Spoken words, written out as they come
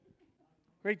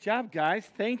Great job, guys.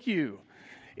 Thank you.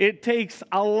 It takes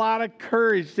a lot of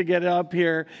courage to get up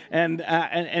here and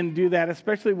do that,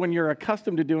 especially when you're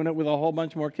accustomed to doing it with a whole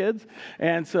bunch more kids.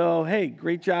 And so, hey,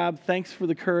 great job. Thanks for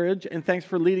the courage, and thanks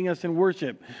for leading us in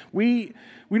worship. We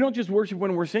don't just worship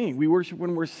when we're singing. We worship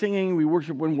when we're singing. We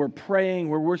worship when we're praying.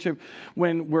 We worship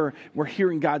when we're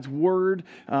hearing God's word.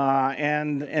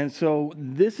 And so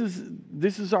this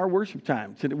is our worship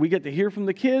time. So we get to hear from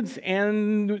the kids,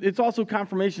 and it's also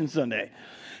Confirmation Sunday.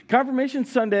 Confirmation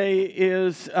Sunday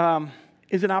is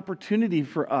an opportunity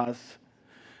for us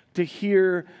to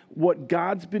hear what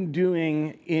God's been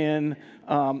doing in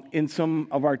some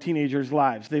of our teenagers'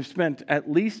 lives. They've spent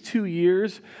at least 2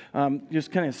 years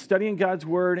just kind of studying God's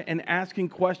Word and asking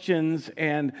questions,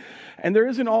 and there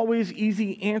isn't always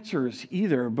easy answers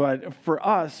either. But for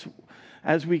us,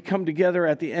 as we come together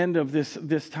at the end of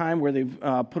this time where they've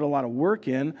put a lot of work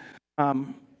in,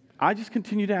 I just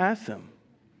continue to ask them,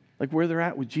 like, where they're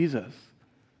at with Jesus,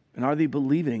 and are they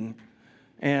believing?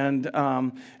 And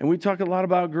we talk a lot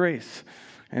about grace,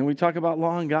 and we talk about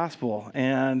law and gospel,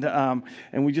 and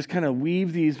we just kind of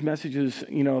weave these messages,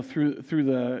 through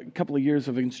the couple of years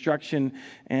of instruction.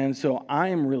 And so I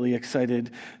am really excited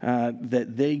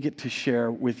that they get to share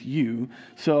with you.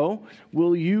 So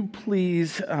will you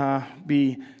please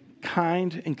be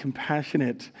kind and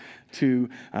compassionate to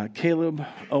Caleb,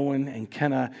 Owen, and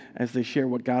Kenna as they share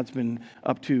what God's been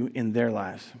up to in their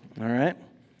lives. All right?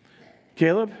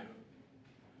 Caleb,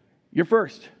 you're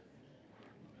first.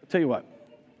 I'll tell you what.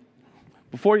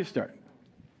 Before you start,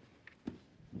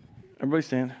 everybody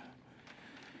stand.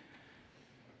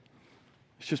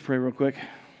 Let's just pray real quick.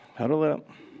 Huddle up.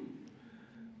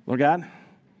 Lord God,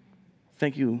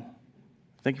 thank you.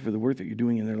 Thank you for the work that you're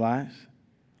doing in their lives.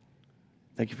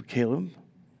 Thank you for Caleb.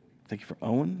 Thank you for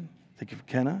Owen. Thank you for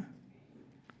Kenna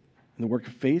and the work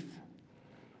of faith.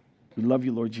 We love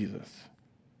you, Lord Jesus.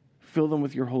 Fill them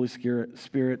with your Holy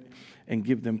Spirit and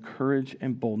give them courage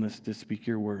and boldness to speak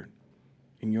your word.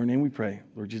 In your name we pray,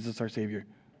 Lord Jesus, our Savior.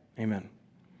 Amen.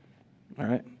 All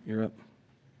right, you're up.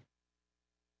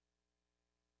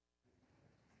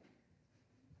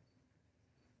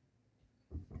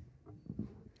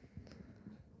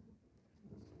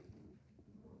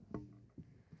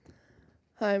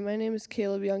 Hi, my name is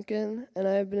Caleb Youngkin, and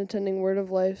I have been attending Word of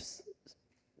Life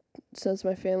since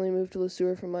my family moved to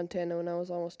Sueur from Montana when I was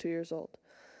almost 2 years old.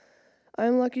 I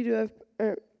am lucky to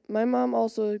have... my mom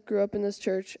also grew up in this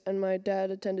church, and my dad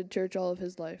attended church all of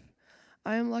his life.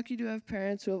 I am lucky to have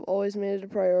parents who have always made it a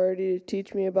priority to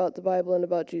teach me about the Bible and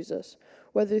about Jesus.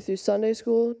 Whether through Sunday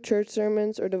school, church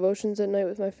sermons, or devotions at night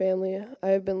with my family, I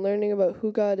have been learning about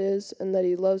who God is and that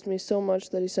he loves me so much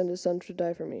that he sent his son to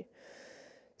die for me.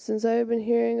 Since I have been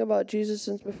hearing about Jesus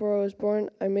since before I was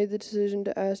born, I made the decision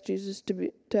to ask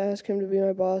him to be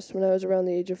my boss when I was around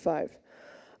the age of 5.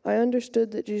 I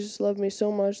understood that Jesus loved me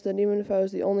so much that even if I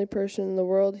was the only person in the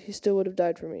world, he still would have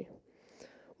died for me.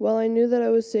 While I knew that I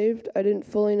was saved, I didn't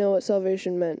fully know what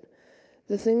salvation meant.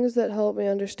 The things that helped me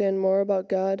understand more about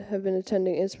God have been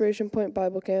attending Inspiration Point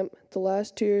Bible Camp, the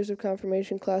last 2 years of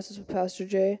confirmation classes with Pastor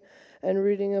Jay, and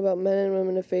reading about men and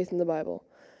women of faith in the Bible.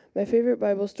 My favorite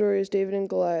Bible story is David and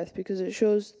Goliath because it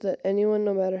shows that anyone,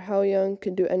 no matter how young,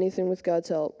 can do anything with God's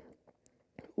help.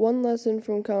 One lesson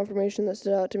from confirmation that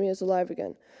stood out to me is alive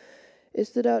again. It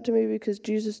stood out to me because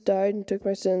Jesus died and took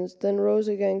my sins, then rose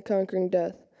again, conquering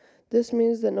death. This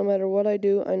means that no matter what I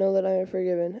do, I know that I am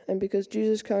forgiven. And because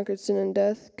Jesus conquered sin and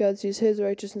death, God sees his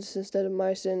righteousness instead of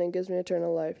my sin and gives me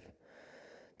eternal life.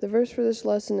 The verse for this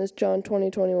lesson is John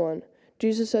 20:21.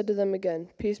 Jesus said to them again,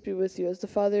 "Peace be with you. As the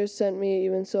Father has sent me,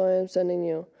 even so I am sending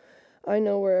you. I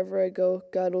know wherever I go,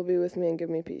 God will be with me and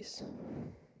give me peace."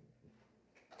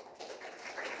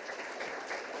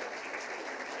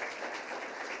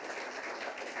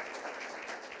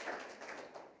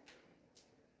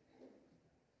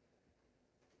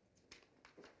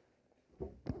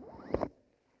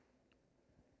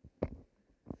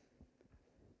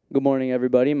 Good morning,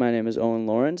 everybody. My name is Owen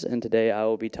Lawrence, and today I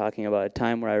will be talking about a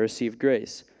time where I received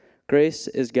grace. Grace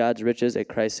is God's riches at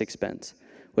Christ's expense,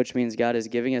 which means God is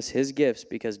giving us his gifts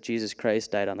because Jesus Christ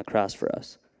died on the cross for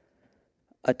us.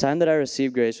 A time that I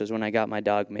received grace was when I got my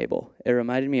dog, Mabel. It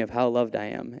reminded me of how loved I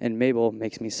am, and Mabel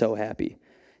makes me so happy.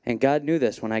 And God knew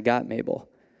this when I got Mabel.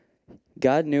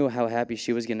 God knew how happy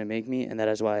she was going to make me, and that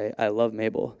is why I love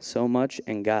Mabel so much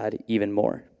and God even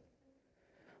more.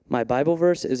 My Bible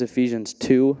verse is Ephesians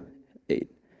 2:8.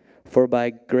 For by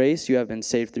grace you have been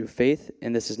saved through faith,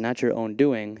 and this is not your own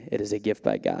doing, it is a gift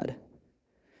by God.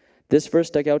 This verse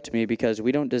stuck out to me because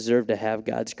we don't deserve to have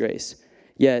God's grace,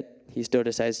 yet he still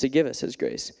decides to give us his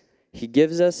grace. He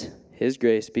gives us his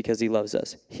grace because he loves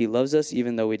us. He loves us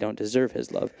even though we don't deserve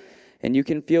his love. And you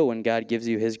can feel when God gives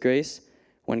you his grace.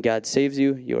 When God saves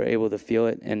you, you are able to feel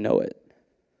it and know it.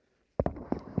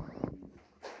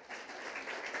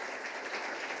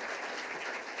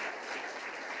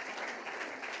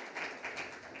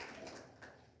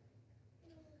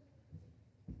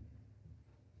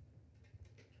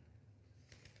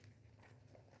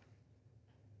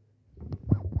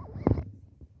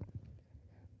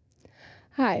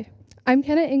 Hi, I'm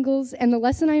Kenna Ingalls, and the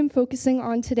lesson I am focusing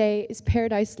on today is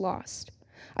Paradise Lost.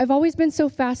 I've always been so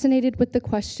fascinated with the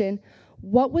question,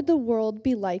 what would the world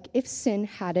be like if sin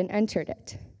hadn't entered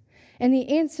it? And the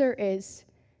answer is,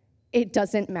 it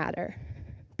doesn't matter,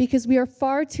 because we are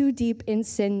far too deep in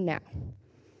sin now.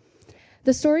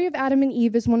 The story of Adam and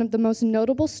Eve is one of the most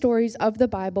notable stories of the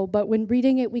Bible, but when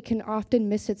reading it, we can often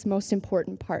miss its most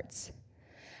important parts.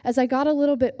 As I got a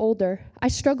little bit older, I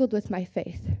struggled with my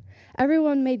faith.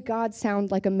 Everyone made God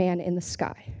sound like a man in the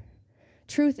sky.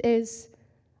 Truth is,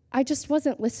 I just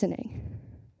wasn't listening.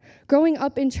 Growing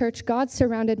up in church, God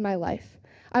surrounded my life.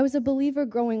 I was a believer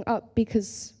growing up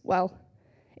because, well,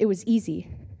 it was easy.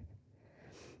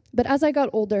 But as I got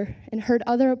older and heard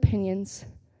other opinions,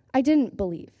 I didn't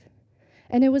believe.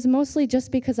 And it was mostly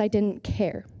just because I didn't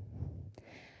care.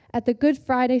 At the Good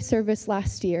Friday service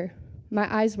last year,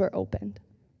 my eyes were opened.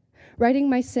 Writing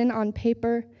my sin on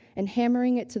paper and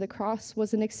hammering it to the cross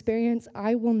was an experience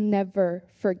I will never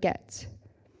forget.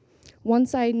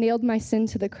 Once I nailed my sin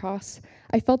to the cross,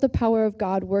 I felt the power of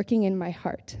God working in my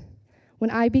heart. When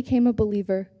I became a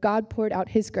believer, God poured out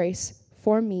his grace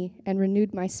for me and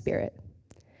renewed my spirit.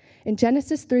 In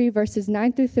Genesis 3, verses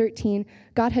 9 through 13,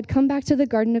 God had come back to the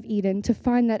Garden of Eden to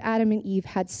find that Adam and Eve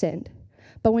had sinned.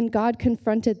 But when God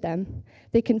confronted them,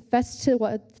 they confessed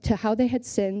to how they had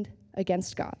sinned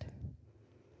against God.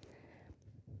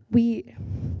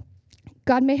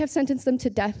 God may have sentenced them to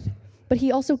death, but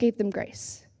he also gave them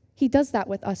grace. He does that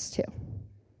with us too.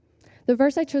 The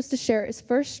verse I chose to share is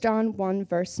 1 John 1,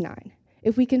 verse 9.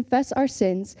 If we confess our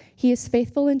sins, he is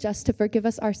faithful and just to forgive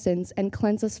us our sins and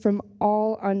cleanse us from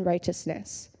all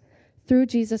unrighteousness. Through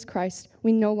Jesus Christ,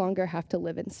 we no longer have to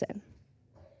live in sin.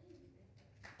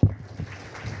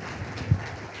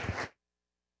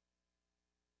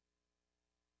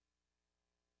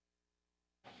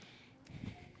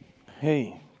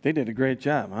 Hey, they did a great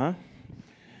job, huh?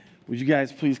 Would you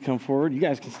guys please come forward? You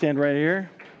guys can stand right here.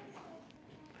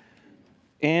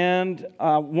 And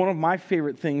one of my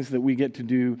favorite things that we get to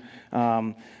do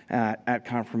at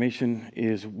confirmation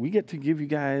is we get to give you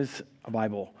guys a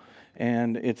Bible.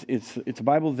 And it's a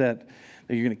Bible that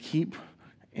you're going to keep.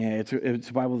 And it's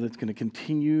a Bible that's going to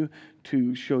continue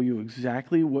to show you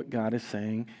exactly what God is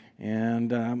saying.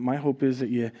 And my hope is that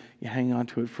you hang on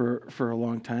to it for a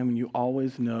long time and you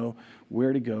always know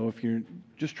where to go if you're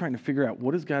just trying to figure out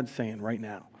what is God saying right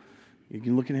now. You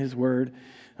can look in his word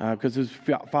because as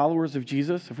followers of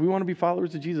Jesus, if we want to be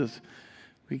followers of Jesus,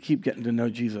 we keep getting to know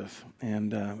Jesus.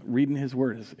 And reading his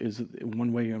word is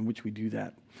one way in which we do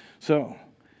that. So,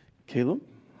 Caleb,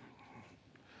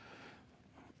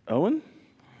 Owen,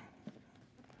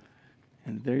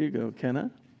 and there you go,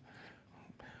 Kenna.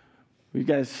 Will you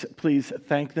guys please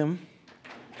thank them?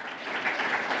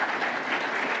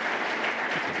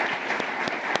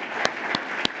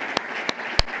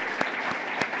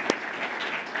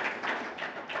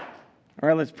 All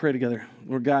right, let's pray together.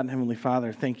 Lord God and Heavenly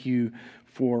Father, thank you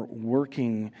for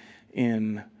working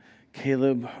in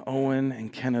Caleb, Owen,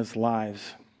 and Kenna's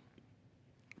lives.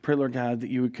 Pray, Lord God, that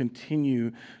you would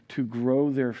continue to grow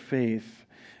their faith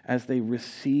as they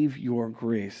receive your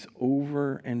grace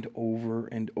over and over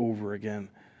and over again.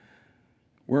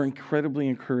 We're incredibly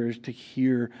encouraged to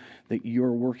hear that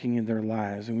you're working in their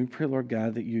lives. And we pray, Lord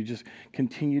God, that you just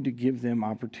continue to give them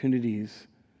opportunities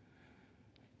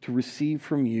to receive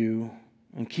from you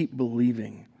and keep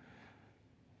believing.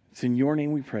 It's in your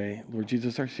name we pray, Lord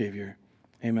Jesus, our Savior.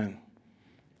 Amen.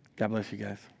 God bless you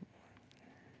guys.